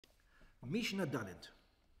Mishnah Daled.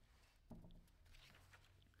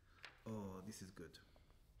 Oh, this is good.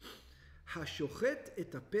 Hashochet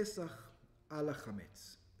et Pesach ala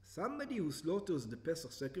Chametz. Somebody who slaughters the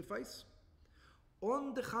Pesach sacrifice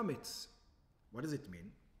on the Chametz. What does it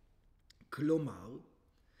mean? Klomar,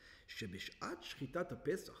 שבשעת שחיטת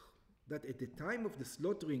הפסח, that at the time of the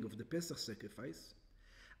slaughtering of the Pesach sacrifice,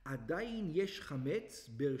 עדיין יש חמץ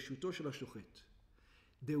ברשותו של השוחט.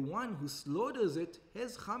 The one who slaughters it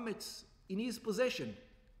has chametz in his possession.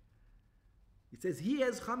 It says he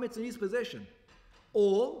has chametz in his possession.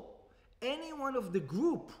 Or any one of the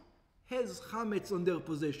group has chametz on their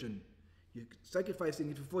possession. You're sacrificing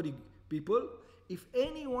it for 40 people. If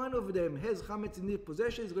any one of them has chametz in their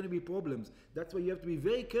possession, it's going to be problems. That's why you have to be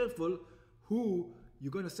very careful who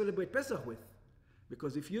you're going to celebrate Pesach with.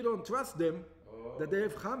 Because if you don't trust them, that they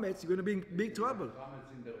have chametz, you're going to be in big trouble.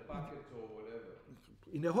 Chametz in their pocket or whatever.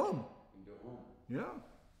 In their home. In their home. Yeah.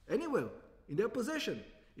 Anywhere. In their possession.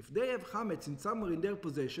 If they have chametz in somewhere in their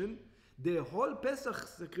possession, the whole Pesach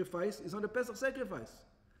sacrifice is on the Pesach sacrifice.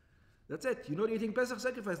 That's it. You're not eating Pesach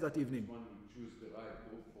sacrifice that evening. One will choose the right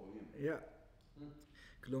group for him. Yeah.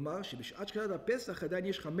 כלומר, שבשעת שחיטת הפסח עדיין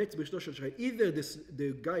יש חמץ ברשותו של שחט. Either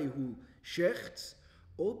the guy who shechts,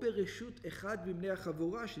 או ברשות אחד מבני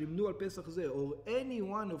החבורה שנמנו על פסח זה, or any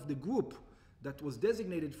one of the group that was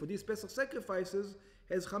designated for these Pesach sacrifices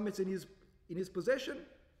has chametz in his possession,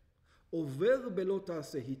 עובר בלא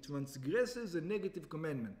תעשה. He transgresses a negative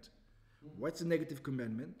commandment. What's a negative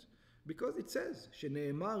commandment? Because it says,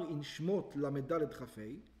 שנאמר in שמות למד כ"ה,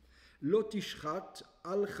 לא תשחט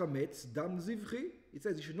על חמץ דם זבחי. It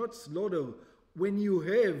says you should not slaughter when you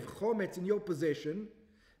have chametz in your possession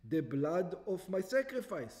the blood of my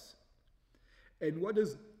sacrifice. And what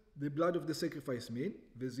does the blood of the sacrifice mean?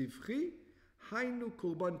 וזבחי היינו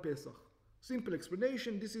קורבן פסח. Simple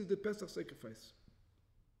explanation, this is the Pesach sacrifice.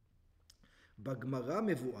 בגמרא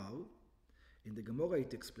מבואר, in the Gemara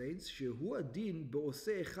it explains, שהוא הדין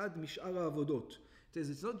בעושה אחד משאר העבודות. It says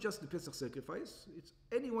it's not just the Pesach sacrifice, it's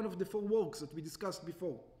any one of the 4 works that we discussed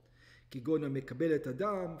before. כגון המקבל את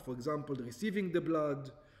הדם, for example, receiving the blood,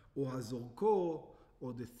 או הזורקו,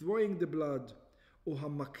 or the throwing the blood, או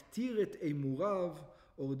המקטיר את אמוריו,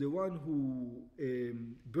 or the one who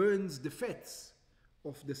burns the fats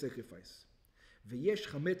of the sacrifice. ויש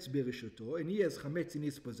חמץ ברשותו, and he has חמץ in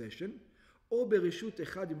his possession, או ברשות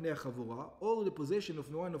אחד מבני החבורה, or the possession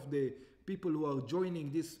of one of the people who are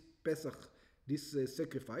joining this Pesach, this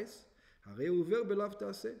sacrifice, הרי הוא עובר בלאו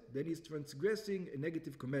תעשה, then he's transgressing a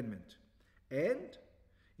negative commandment. And,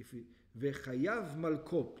 וחייב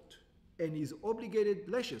מלקות, and is obligated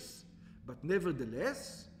lashes, but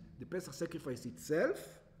nevertheless, the Pesach sacrifice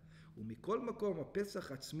itself, ומכל מקום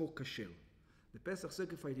הפסח עצמו כשר. The Pesach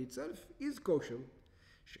sacrifice itself is kosher.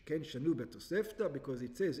 שכן שנו בתוספתא, because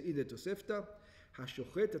it says in the תוספתא,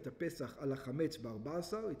 השוחט את הפסח על החמץ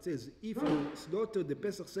ב-14, it says, if you slaughter the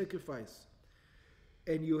Pesach sacrifice,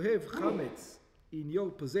 and you have chametz in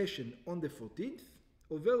your possession on the 14th,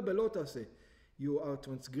 עובר בלא תעשה. You are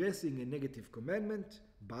transgressing a negative commandment,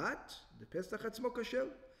 but the Pesach עצמו כשר,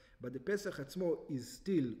 but the Pesach עצמו is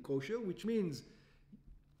still kosher, which means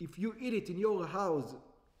if you eat it in your house,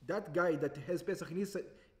 that guy that has Pesach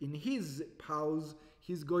in his house,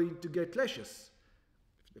 he's going to get lashes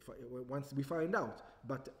once we find out.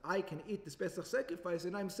 But I can eat this Pesach sacrifice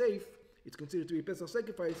and I'm safe. It's considered to be Pesach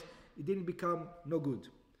sacrifice. It didn't become no good.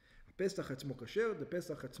 הפסח עצמו כשר, the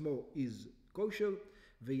Pesach עצמו is kosher,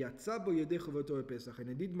 ויצא בו ידי חובתו בפסח, and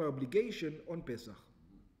I did my obligation on Pesach.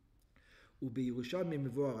 ובירושלמי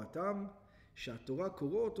מבואר הטעם, שהתורה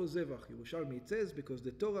קורא אותו זבח. ירושלמי it says, because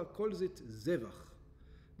the Torah calls it זבח.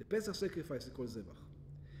 The Pesach sacrifice is called זבח.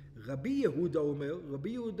 Rabbi Yehuda אומר, Rabbi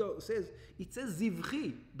Yehuda says, it says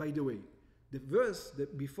זבחי, by the way. The verse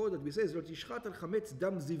before that we says, לא תשחט על חמץ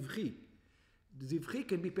דם זבחי. Zivchi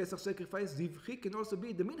can be Pesach sacrifice. Zivchi can also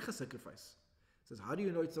be the Mincha sacrifice. It says, how do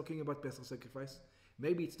you know it's talking about Pesach sacrifice?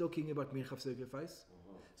 Maybe it's talking about Mincha sacrifice.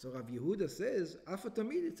 So Rav Yehuda says,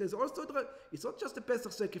 Afatamid, it says also, it's not just a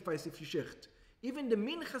Pesach sacrifice if you shecht. Even the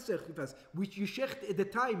Mincha sacrifice, which you shecht at the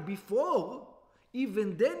time before,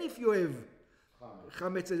 even then if you have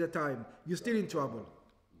Chametz at the time, you're still in trouble.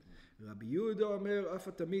 Rabbi Yehuda Omer,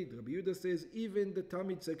 Afatamid. Rabbi Yehuda says, even the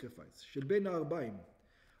Tamid sacrifice, של בין הארבעים,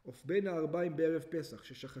 of בין הארבעים בערב פסח,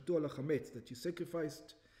 ששחטו על החמץ, that you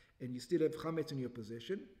sacrificed and you still have חמץ in your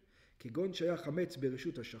possession, כגון שהיה חמץ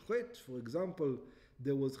ברשות השוחט, for example,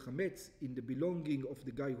 there was חמץ in the belonging of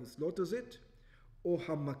the guy who slaughters it, או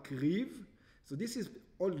המקריב, so this is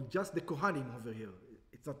all just the Kohanim over here,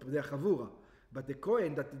 it's not the Chavura, but the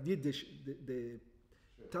Kohen that did the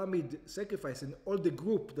Tamid sacrifice and all the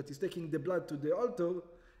group that is taking the blood to the altar,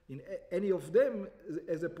 in any of them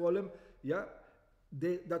as a problem, yeah,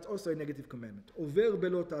 that's also a negative commandment. Over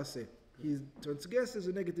belo ta'aseh. He transgresses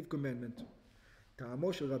a negative commandment.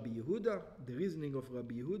 טעמו של רבי יהודה, the reasoning of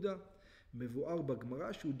רבי יהודה, מבואר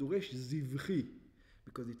בגמרא שהוא דורש זבחי.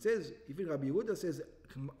 Because it says, even Rabbi Yehuda says,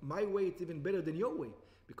 my way is even better than your way.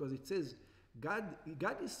 Because it says, God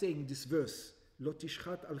is saying this verse, לא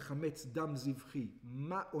תשחט על חמץ דם זבחי.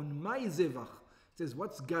 On my zevach. It says,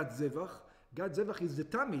 what's God's zevach? God's zevach is the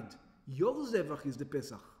tamid. Your zevach is the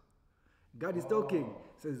Pesach. God is talking.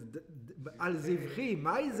 It says, על זבחי,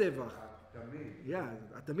 my zevach. Yeah,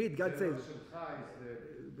 tamid, God says.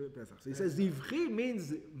 So he says, זבחי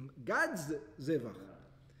means God's zevach.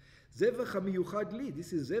 זבח המיוחד לי,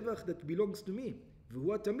 this is זבח that belongs to me.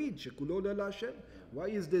 והוא התמיד שכולו עולה להשם. Why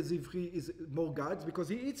is the זבחי is more God's? Because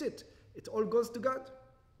he eats it. It all goes to God.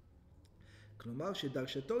 כלומר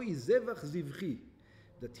שדרשתו היא זבח זבחי.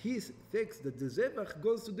 That he thinks that the זבח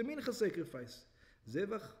goes to the mincha sacrifice.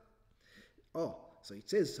 זבח. Oh, so it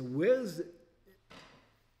says, so where's...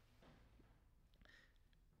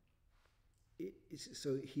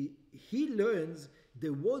 So he learns the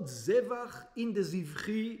word zevach in the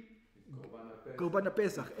zivchi korban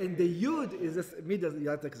pesach, and the yud is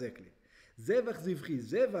not exactly. Zevach zivchi,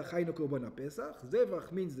 zevach hainu korban pesach.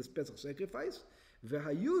 Zevach means the Pesach sacrifice.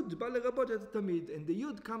 V'hayud ba lerabot et tamid, and the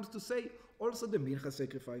yud comes to say also the mincha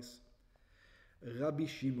sacrifice. Rabbi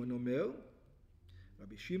Shimon Omer.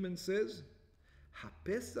 Rabbi Shimon says,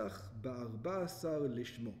 HaPesach ב-14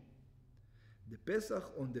 לשמו. The Pesach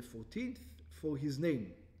on the 14th for his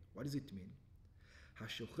name. What does it mean?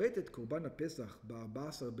 השוחט את קורבן הפסח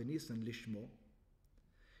ב-14 בניסן לשמו.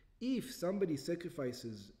 If somebody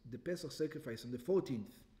sacrifices the Pesach sacrifice on the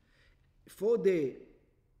 14th for the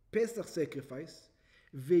Pesach sacrifice,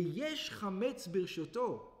 ויש חמץ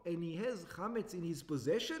ברשותו, and he has chametz in his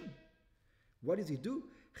possession, what does he do?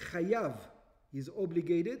 חייב, he's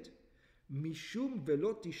obligated, משום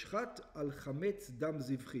ולא תשחט על חמץ דם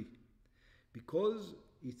זבחי. Because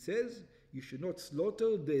it says, you should not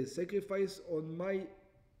slaughter the sacrifice on my,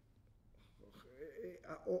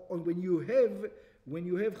 on when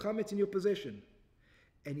you have chametz in your possession.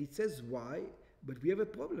 And it says why, but we have a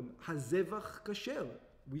problem. Hazevach kasher.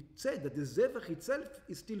 We said that the zevach itself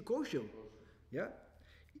is still kosher. Yeah?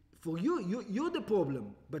 For you're the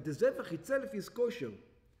problem, but the zevach itself is kosher.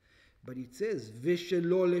 But it says,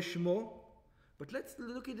 Veshelo leshmo. But let's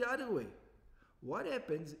look at the other way. What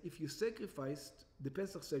happens if you sacrificed the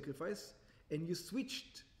Pesach sacrifice and you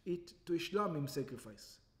switched it to a Shlamim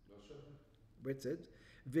sacrifice? It said,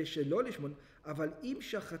 Veshelo leshmo, אבל אם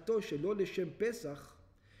שחטו שלא לשם פסח,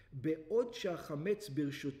 בעוד שהחמץ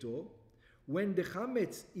ברשותו, when the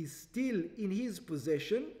chametz is still in his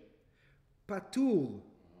possession, patur,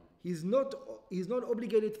 he's not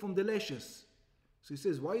obligated from the lashes. So he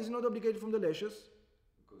says, why is he not obligated from the lashes?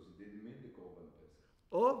 Because he didn't mean the korban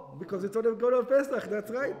pesach. Oh, because it's not a god of Pesach,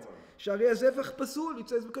 that's right. Shari hazevach pasul, it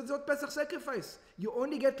says because it's not Pesach sacrifice. You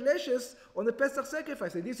only get lashes on the Pesach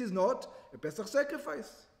sacrifice, and this is not a Pesach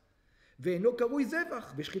sacrifice. ואינו קרוי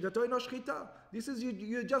זבח, ושחיטתו אינו שחיטה. This is,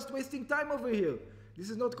 you're just wasting time over here.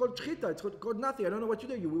 This is not called shchita, it's called nothing. I don't know what you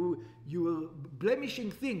do. You were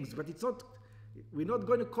blemishing things, but it's not, we're not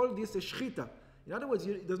going to call this a shchita. In other words,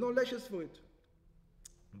 there's no lashes for it.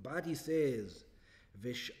 But he says,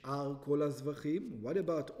 ושאר כל הזבחים, what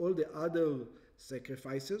about all the other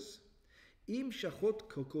sacrifices? אם שחוט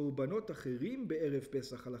קורבנות אחרים בערב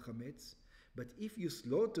פסח על החמץ, but if you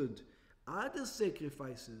slaughtered other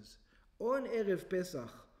sacrifices on Erev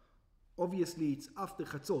Pesach, obviously it's after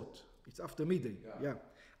Chatzot, it's after midday, yeah.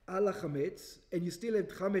 Al chametz, and you still had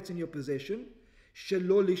chametz in your possession,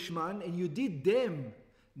 shelo lishman, and you did them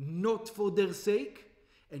not for their sake,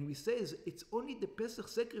 and we says it's only the Pesach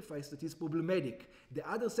sacrifice that is problematic. The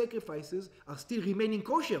other sacrifices are still remaining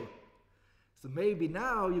kosher. So maybe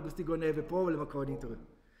now you're still going to have a problem according to it.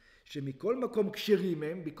 שמכל מקום כשרים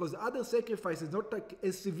הם, because other sacrifice is not like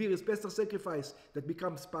as severe as Pesach sacrifice that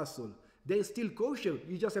becomes pasul. They're still kosher,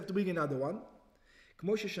 you just have to bring another one.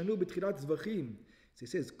 כמו ששנו בתחילת זבחים, it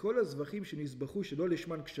says, כל הזבחים שנזבחו שלא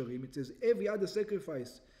לשמן כשרים, it says, every other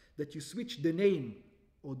sacrifice that you switch the name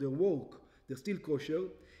or the work, they're still kosher,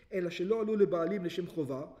 אלא שלא עלו לבעלים לשם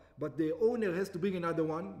חובה, but the owner has to bring another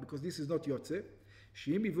one, because this is not יוצא,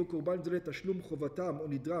 שאם יבוא קורבן זה לתשלום חובתם או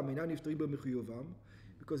נדרם, אינם נפטרים במחיובם,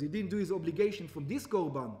 because he didn't do his obligation from this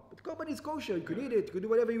korban. But korban is kosher, you can eat it, you can do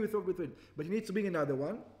whatever you thought with it. But he needs to bring another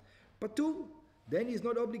one. But two, then he's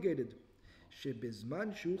not obligated.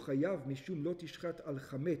 שבזמן שהוא חייב משום לא תשחט על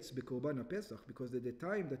חמץ בקורבן הפסח, because at the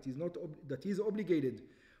time that he's obligated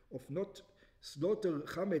of not slaughter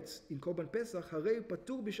chametz in korban pesach, הרי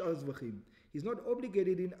פטור בשאר זבחים. He's not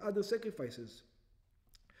obligated in other sacrifices.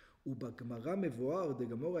 ובגמרא מבואר, the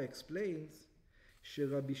Gemara explains,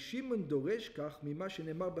 שרבי שמעון דורש כך ממה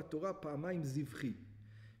שנאמר בתורה פעמיים זבחי.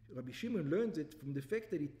 Rabbi Shimon learns it from the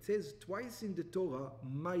fact that it says twice in the Torah,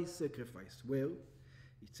 my sacrifice. Well,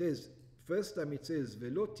 it says, first time it says,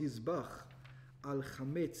 ולא תזבח על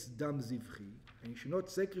חמץ דם זבחי, and you should not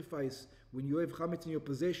sacrifice when you have chametz in your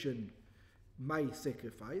possession, my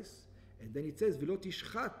sacrifice. And then it says, ולא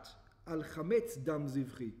תשחט על חמץ דם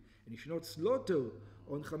זבחי, and you should not slaughter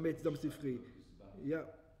on chametz dam zivchi. Yeah.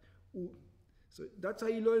 So that's how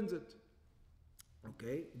he learns it.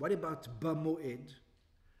 Okay. What about bamoed?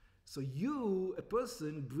 So a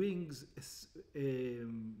person brings,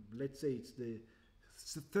 let's say it's the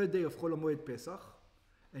third day of Chol Moed Pesach,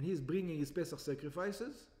 and he's bringing his Pesach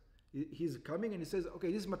sacrifices. He's coming and he says, okay,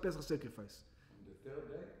 this is my Pesach sacrifice. On the third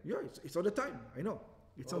day? Yeah, it's all the time. I know.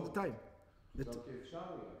 It's all the time.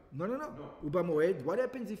 No. No. Ubamoed. What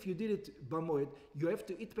happens if you did it bamoed? You have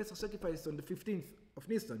to eat Pesach sacrifice on the 15th of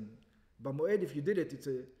Nisan. Bamoed, if you did it, it's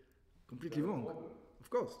completely wrong. Of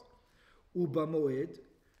course. Ubamoed.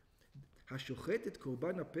 השוחט את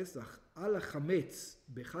קורבן הפסח על החמץ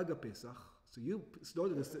בחג הפסח. So you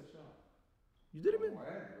slaughtered the... You did it, man?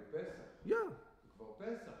 בפסח. Yeah. הוא כבר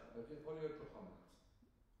פסח. איך יכול להיות לו חמץ?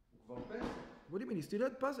 הוא כבר פסח. What do you mean? He still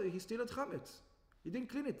had Pesach. He still had chametz. He didn't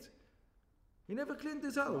clean it. He never cleaned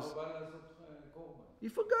his house. הוא בא לעשות קורבן. He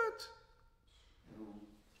forgot.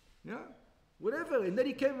 Yeah. Whatever. And then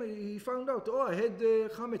he found out, oh, I had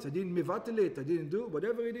chametz. I didn't mevatel it. I didn't do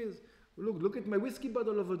whatever it is. Look at my whiskey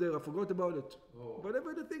bottle over there. I forgot about it.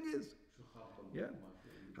 Whatever the thing is. Yeah.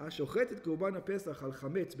 השוחט את קורבן הפסח על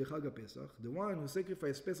חמץ בחג הפסח, the one who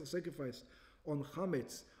sacrificed Pesach sacrifice on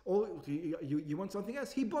chametz, or you want something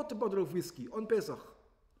else, he bought a bottle of whiskey on Pesach.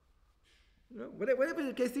 You know, whatever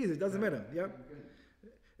the case is, it doesn't matter. Yeah.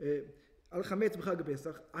 על חמץ בחג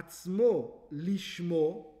הפסח, עצמו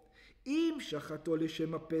לשמו, אם שחטו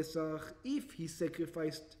לשם הפסח, if he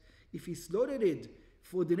slaughtered it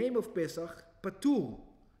for the name of Pesach, patur.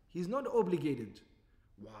 He's not obligated.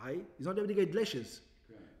 Why? He's not obligated leshes.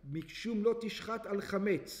 משום לא תשחט על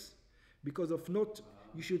חמץ. Because of not,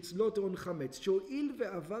 you should slaughter on chametz. שהואיל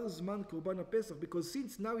ועבר זמן קורבן הפסח, because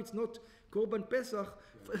since now it's not קורבן פסח,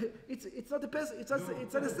 it's not a Pesach, it's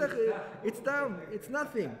not a sech, it's down, it's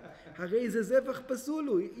nothing. הרי זה זבח פסול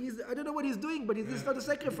הוא. I don't know what he's doing, but it's not a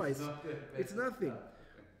sacrifice. It's nothing.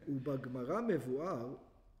 ובגמרא מבואר,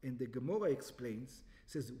 and the Gemara explains,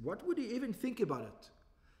 says, what would he even think about it?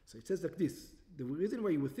 So it says like this, the reason why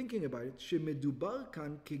you were thinking about it, שמדובר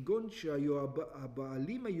כאן כגון שהיו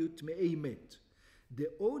הבעלים היו טמאי מת. The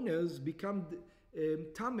owners become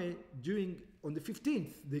tame on the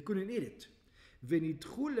 15th, they couldn't eat it.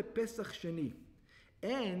 ונדחו לפסח שני.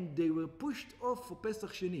 And they were pushed off for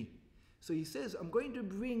Pesach Sheni. So he says, I'm going to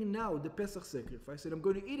bring now the Pesach sacrifice and I'm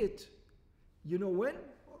going to eat it. You know when?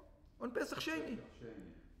 On Pesach Sheni.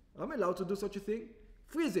 I'm allowed to do such a thing.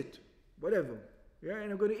 Freeze it. Whatever. Yeah,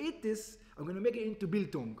 and I'm going to eat this. I'm going to make it into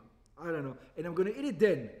biltong. I don't know. And I'm going to eat it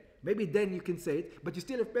then. Maybe then you can say it, but you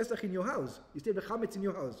still have Pesach in your house. You still have chametz in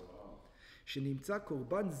your house. שנמצא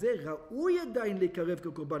קורבן זה ראוי עדיין לקרב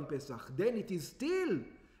כקורבן פסח. Then it is still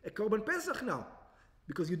a קורבן פסח now.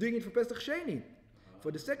 Because you're doing it for Pesach Sheni.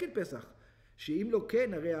 For the second Pesach. שאם לא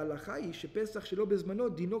כן, הרי ההלכה היא שפסח שלא בזמנו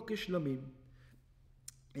דינו כשלמים.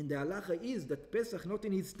 And the halacha is that Pesach, not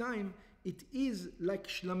in his time, it is like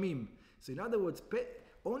shlamim. So in other words,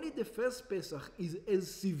 only the first Pesach is as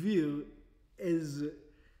severe as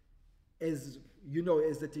you know,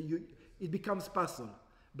 as that it becomes pasul.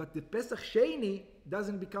 But the Pesach Sheni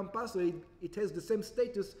doesn't become pasul. It has the same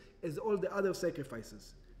status as all the other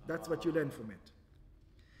sacrifices. That's what you learn from it.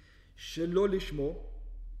 Shelo lishmo.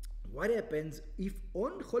 What happens if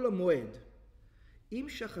on Chol HaMoed, אם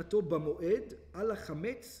שחטו במועד על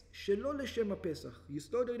החמץ שלא לשם הפסח. You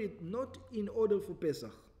slaughtered it not in order for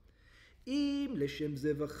פסח. אם לשם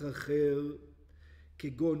זבח אחר,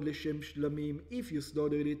 כגון לשם שלמים, if you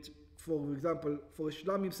slaughtered it, for example, for a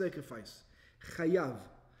shlamim sacrifice, חייב.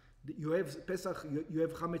 You have Pesach, you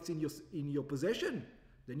have chametz in your possession,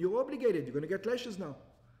 then you're obligated. You're going to get lashes now,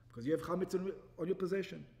 because you have chametz on your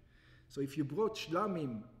possession. So if you brought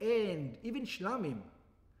shlamim, and even shlamim,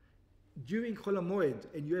 during Chol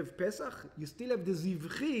HaMoed, and you have Pesach, you still have the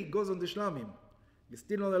zivchi goes on the shlamim. You're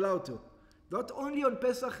still not allowed to. Not only on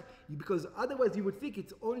Pesach, because otherwise you would think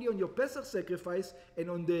it's only on your Pesach sacrifice and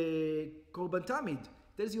on the Korban Tamid.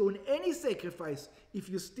 It tells you on any sacrifice, if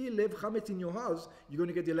you still have chametz in your house, you're going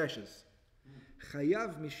to get the lashes.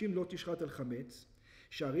 Chayav mishim lo tishchat al chametz,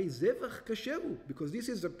 שהרי זבח כשר הוא, because this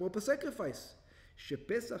is a proper sacrifice.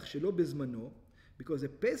 שפסח שלא בזמנו, because a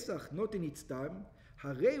Pesach, not in its time,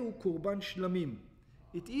 hareu korban shlamim.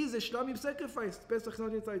 It is a shlamim sacrifice. Pesach is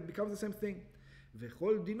not inside, it becomes the same thing.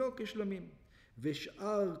 V'chol dino keshlamim.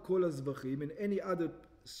 V'sh'ar kol hazvachim, and any other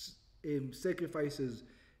sacrifices,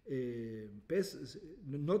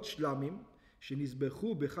 not shlamim,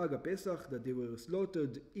 שנזבחו בחג הפסח, that they were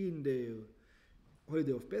slaughtered in the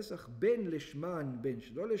holiday of Pesach, ben leshman, ben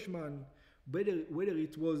shlo leshman, whether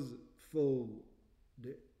it was for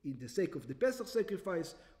in the sake of the Pesach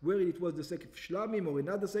sacrifice, whether it was the sake of shlamim or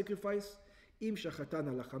another sacrifice, im shachatan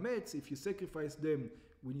ala chametz, if you sacrifice them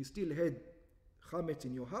when you still had chametz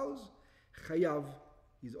in your house, chayav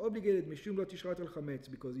is obligated, mishum lo tishrat al chametz,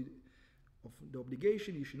 because of the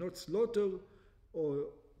obligation, you should not slaughter or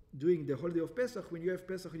during the holiday of Pesach when you have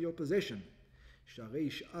Pesach in your possession.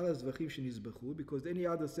 Sharei sh'ar hazvachim shenizbechu, because any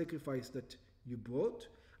other sacrifice that you brought,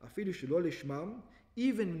 afilu shelo lishmam,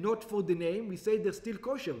 even not for the name, we say they're still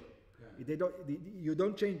kosher. You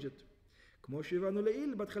don't change it. כמו שהבנו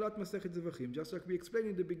לעיל בהתחלת מסכת זבחים, just like we explained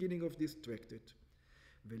in the beginning of this tractate.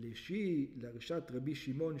 ולשי להרשת רבי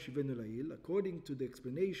שמעון שהבנו לעיל, according to the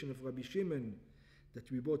explanation of Rabbi Shimon that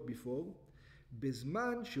we brought before,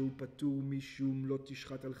 בזמן שהוא פטור משום לא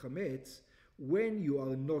תשחט על חמץ, when you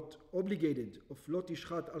are not obligated of לא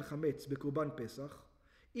תשחט על חמץ בקורבן פסח,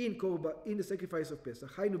 in the sacrifice of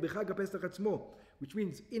Pesach, היינו בחג הפסח עצמו, which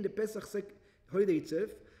means in the Pesach holiday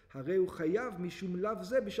itself, הרי הוא חייב משום לאו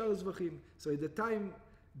זה בשאר הזבחים. So at the time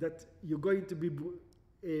that you're going to be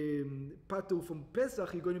פטור from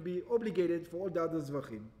Pesach, you're going to be obligated for all the other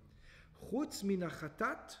זבחים. חוץ מן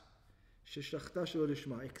החטאת ששחטה שלא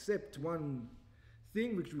לשמה, except one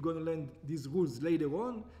thing which we're going to learn these rules later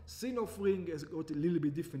on. Sin offering has got a little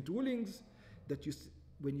bit different rulings, that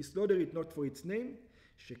when you slaughter it not for its name,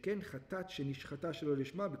 שכן חטאת שנשחטה שלא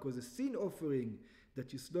לשמה, because a sin offering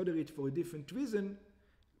that you slaughter it for a different reason,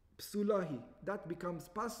 פסולה היא, that becomes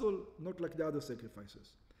pasul, not like the other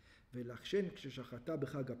sacrifices. ולכן כששחטה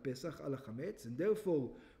בחג הפסח על החמץ, and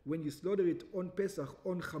therefore when you slaughter it on Pesach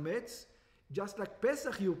on חמץ, just like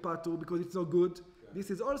Pesach you're patur because it's not good, this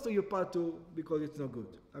is also your patur because it's not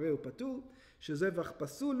good. הרי הוא פטור שזבח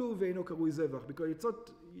פסול הוא ואינו קרוי זבח, because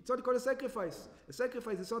it's not called a sacrifice. A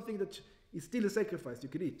sacrifice is something that is still a sacrifice, you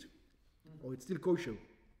can eat, or it's still kosher.